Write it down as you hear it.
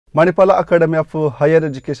Manipal academy of higher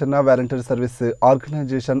ಎಜುಕೇಷನ್ನ ವ್ಯಾರಂಟರಿ service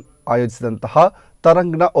organisation ಆಯೋಜಿಸಿದಂತಹ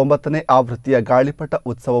ತರಂಗ್ನ 9ನೇ ಆವೃತ್ತಿಯ ಗಾಳಿಪಟ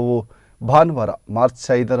ಉತ್ಸವವು ಭಾನುವಾರ ಮಾರ್ಚ್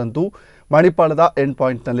 5ರಂದು ಮಣಿಪಾಲದ ಎಂಡ್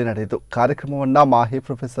ಪಾಯಿಂಟ್ನಲ್ಲಿ ನಡೆಯಿತು. ಕಾರ್ಯಕ್ರಮವನ್ನು Mahi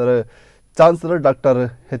professor chancellor doctor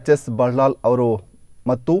ಎಚ್.ಎಸ್. Ballal ಅವರು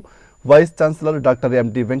ಮತ್ತು vice chancellor doctor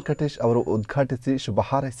MD. Venkatesh ಅವರು ಉದ್ಘಾಟಿಸಿ ಶುಭ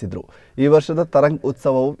ಹಾರೈಸಿದರು. ಈ ವರ್ಷದ ತರಂಗ್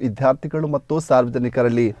ಉತ್ಸವವು ವಿದ್ಯಾರ್ಥಿಗಳು ಮತ್ತು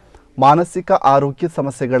ಸಾರ್ವಜನಿಕರಲ್ಲಿ ಮಾನಸಿಕ ಆರೋಗ್ಯ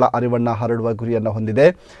ಸಮಸ್ಯೆಗಳ ಅರಿವನ್ನು ಹರಡುವ ಗುರಿಯನ್ನು ಹೊಂದಿದೆ.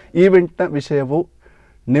 ಈವೆಂಟ್ನ ವಿಷಯವು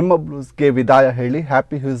ನಿಮ್ಮ ಬ್ಲೂಸ್ಗೆ ವಿದಾಯ ಹೇಳಿ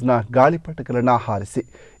ಹ್ಯಾಪಿ ಹ್ಯೂಸ್ನ ಗಾಳಿಪಟಗಳನ್ನು ಹಾರಿಸಿ.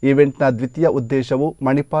 ಈವೆಂಟ್ನ ದ್ವಿತೀಯ ಉದ್ದೇಶವು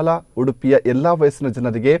ಮಣಿಪಾಲ ಉಡುಪಿಯ ಎಲ್ಲ ವಯಸ್ಸಿನ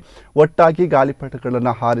ಜನರಿಗೆ ಒಟ್ಟಾಗಿ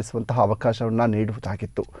ಗಾಳಿಪಟಗಳನ್ನು ಹಾರಿಸುವಂತಹ ಅವಕಾಶವನ್ನು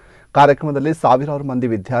ನೀಡುವುದಾಗಿತ್ತು. ಕಾರ್ಯಕ್ರಮದಲ್ಲಿ ಸಾವಿರಾರು ಮಂದಿ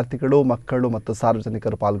ವಿದ್ಯಾರ್ಥಿಗಳು, ಮಕ್ಕಳು ಮತ್ತು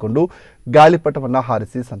ಸಾರ್ವಜನಿಕರು ಪಾಲ್ಗೊಂಡು ಗಾಳಿಪಟವನ್ನು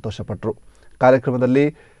ಹಾರಿಸಿ ಸಂತೋಷಪಟ್ಟರು. ಕಾರ್ಯಕ್ರಮದಲ್ಲಿ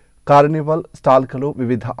ಕಾರ್ನಿವಲ್ ಸ್ಟಾಲ್ಗಳು,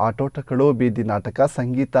 ವಿವಿಧ ಆಟೋಟಗಳು, ಬೀದಿ ನಾಟಕ,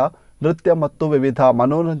 ಸಂಗೀತ, ನೃತ್ಯ ಮತ್ತು ವಿವಿಧ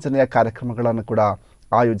ಮನೋರಂಜನೆಯ ಕಾರ್ಯಕ್ರಮಗಳನ್ನು ಕೂಡ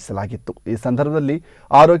ಆಯೋಜಿಸಲಾಗಿತ್ತು. ಈ ಸಂದರ್ಭದಲ್ಲಿ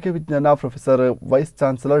ಆರೋಗ್ಯ ವಿಜ್ಞಾನ ಪ್ರೊಫೆಸರ್ ವೈಸ್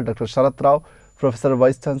ಚಾನ್ಸಲರ್ ಡಾಕ್ಟರ್ ಶರತ್ Rao, professor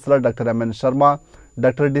vice chancellor doctor M.N.. Sharma,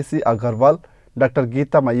 doctor DC. Agarwal, doctor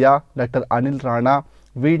Geetha Mayya, doctor Anil Rana,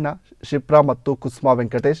 Veena, Shipra ಮತ್ತು ಕುಸುಮಾ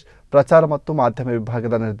ವೆಂಕಟೇಶ್, ಪ್ರಚಾರ ಮತ್ತು ಮಾಧ್ಯಮ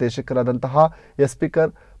ವಿಭಾಗದ ನಿರ್ದೇಶಕರಾದಂತಹ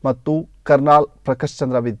ಎಸ್ಪಿಕರ್ ಮತ್ತು ಕರ್ನಾಲ್ ಪ್ರಕಾಶ್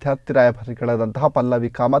ಚಂದ್ರ, ವಿದ್ಯಾರ್ಥಿ ರಾಯಭಾರಿಗಳಾದಂತಹ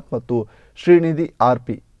ಪಲ್ಲವಿ ಕಾಮತ್ ಮತ್ತು ಶ್ರೀನಿಧಿ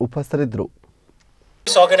ಆರ್.ಪಿ. ಉಪಸ್ಥಿತರಿದ್ದರು.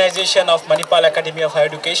 Organization of Manipal Academy of Higher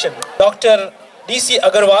Education, Dr. D.C.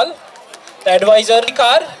 Agarwal, the advisor,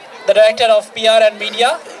 the director of PR and media.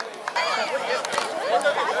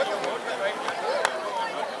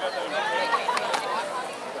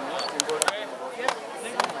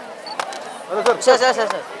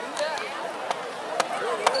 Sir.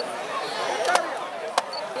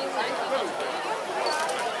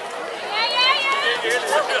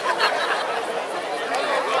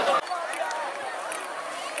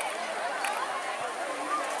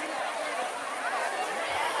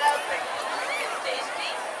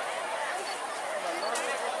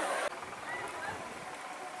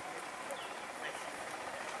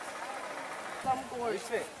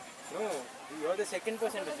 Which way? No, you are the second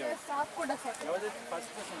person to join. You are the first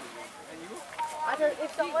person. And you?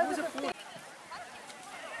 If someone was a food.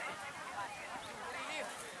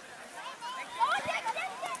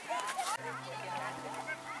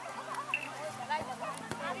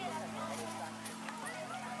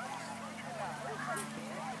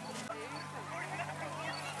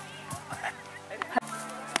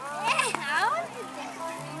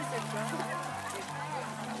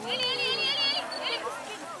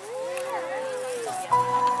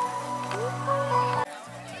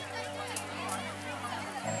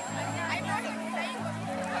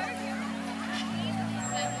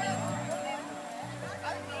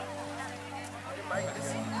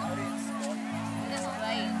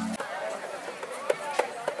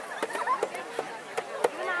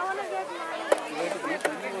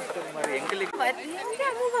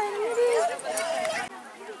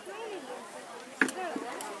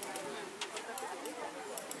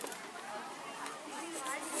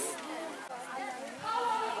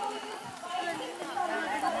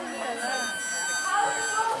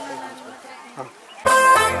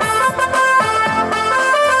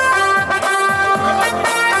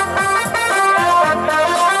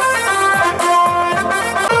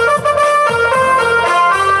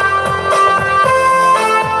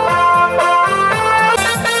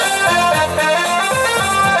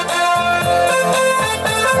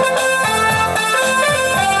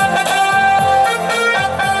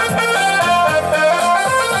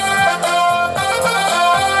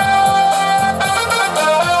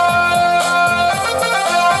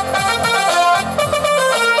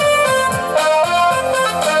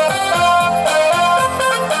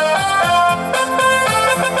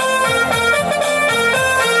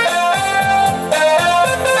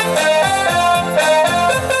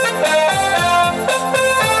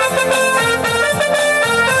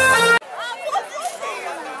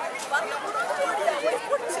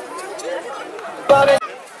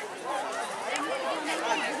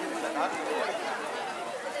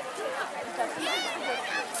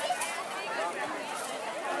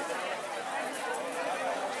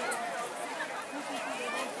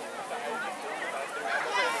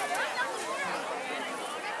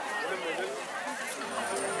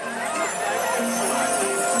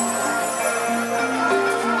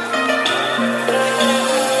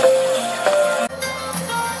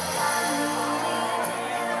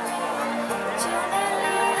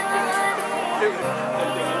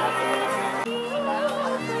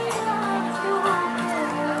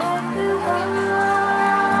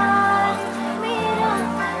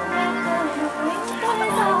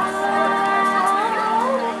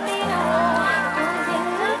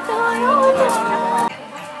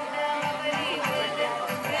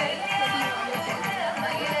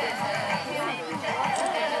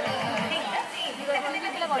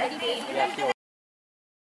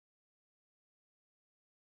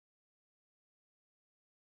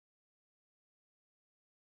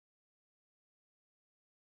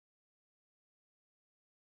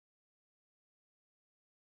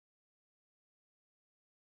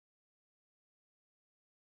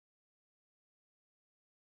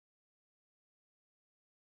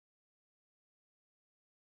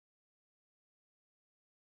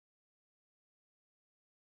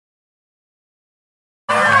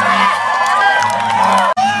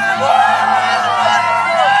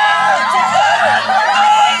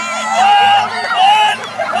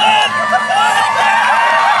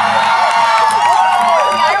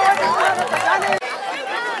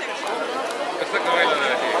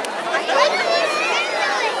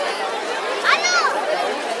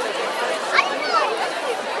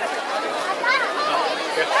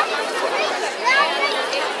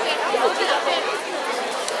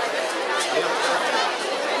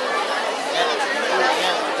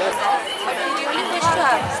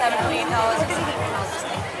 8 hours of sleep and all this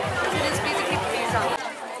thing. So it is basically based on.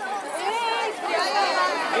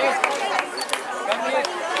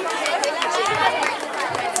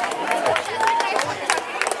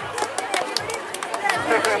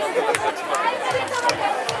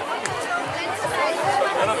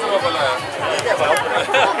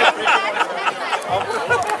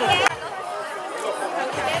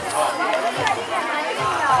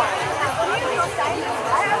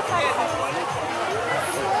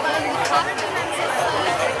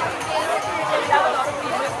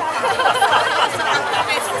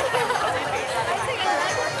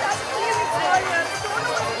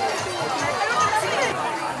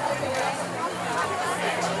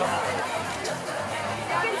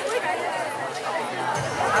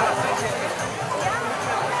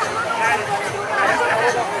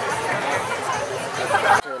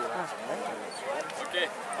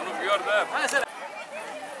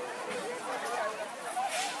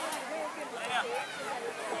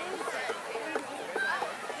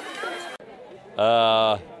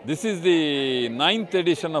 This is the 9th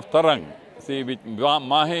edition of Tarang, see, which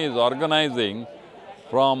Mahe is organizing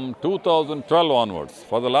from 2012 onwards.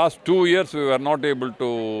 For the last 2 years, we were not able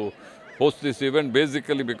to host this event,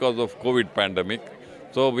 basically because of COVID pandemic.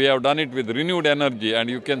 So we have done it with renewed energy, and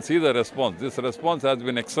you can see the response. This response has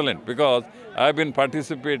been excellent because I have been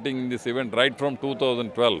participating in this event right from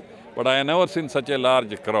 2012, but I have never seen such a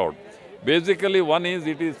large crowd. Basically, one is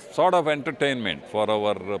it is sort of entertainment for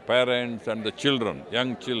our parents and the children,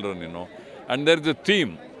 young children, you know. And there is a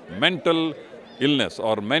theme, mental illness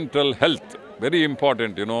or mental health, very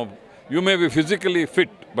important, you know. You may be physically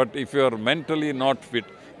fit, but if you are mentally not fit,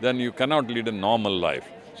 then you cannot lead a normal life.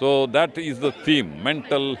 So that is the theme,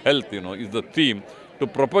 mental health, you know, is the theme to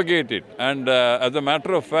propagate it. And as a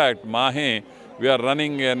matter of fact, Mahe, we are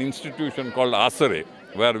running an institution called Asare,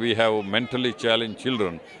 where we have mentally challenged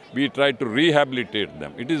children. We try to rehabilitate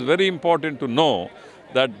them. It is very important to know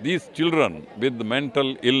that these children with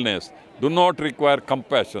mental illness do not require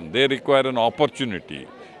compassion. They require an opportunity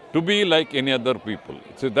to be like any other people.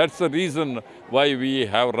 So that's the reason why we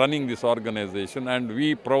have running this organization, and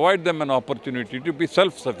we provide them an opportunity to be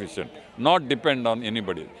self-sufficient, not depend on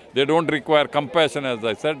anybody. They don't require compassion, as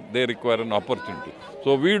I said, they require an opportunity.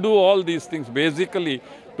 So we do all these things basically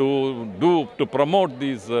to promote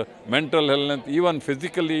these mental health, even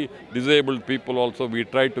physically disabled people also, we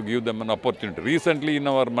try to give them an opportunity. Recently in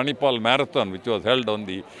our Manipal Marathon, which was held on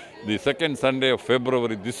the second Sunday of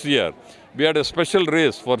February this year, we had a special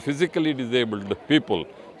race for physically disabled people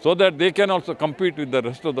so that they can also compete with the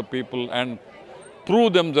rest of the people and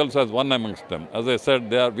prove themselves as one amongst them. As I said,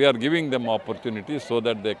 we are giving them opportunities so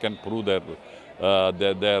that they can prove their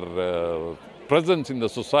presence in the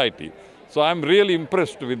society. So I'm really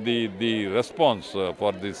impressed with the response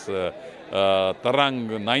for this Tarang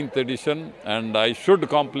 9th edition, and I should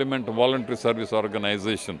compliment Voluntary Service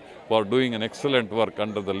Organization for doing an excellent work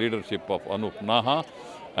under the leadership of Anup Naha,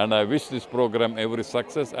 and I wish this program every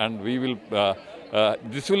success, and we will,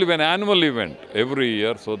 this will be an annual event every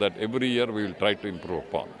year, so that every year we will try to improve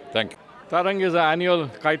upon. Thank you. Tarang is an annual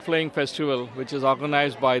kite flying festival which is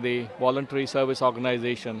organized by the Voluntary Service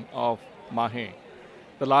Organization of Mahe,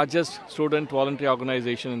 the largest student voluntary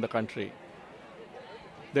organization in the country.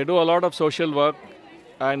 They do a lot of social work,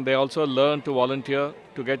 and they also learn to volunteer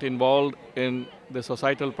to get involved in the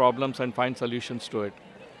societal problems and find solutions to it.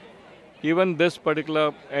 Even this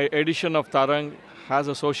particular edition of Tarang has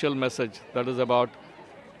a social message that is about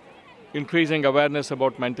increasing awareness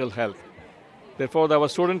about mental health. Therefore, our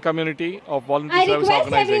student community of Voluntary Service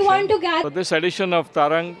Organization. So this edition of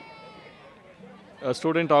Tarang, a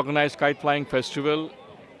student-organized kite flying festival,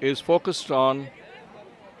 is focused on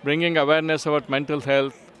bringing awareness about mental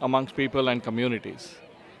health amongst people and communities.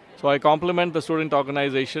 So I compliment the student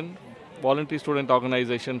organization, Voluntary Student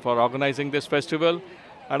Organization, for organizing this festival,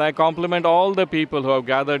 and I compliment all the people who have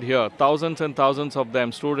gathered here, thousands and thousands of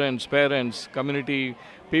them, students, parents, community,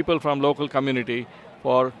 people from local community,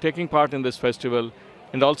 for taking part in this festival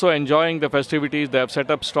and also enjoying the festivities. They have set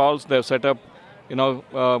up stalls, they have set up,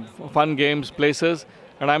 fun games, places.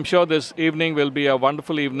 And I'm sure this evening will be a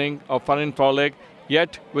wonderful evening of fun and frolic,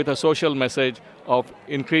 yet with a social message of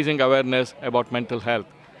increasing awareness about mental health.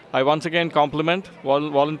 I once again compliment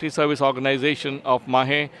Voluntary Service Organization of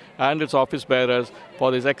Mahe and its office bearers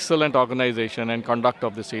for this excellent organization and conduct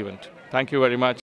of this event. Thank you very much.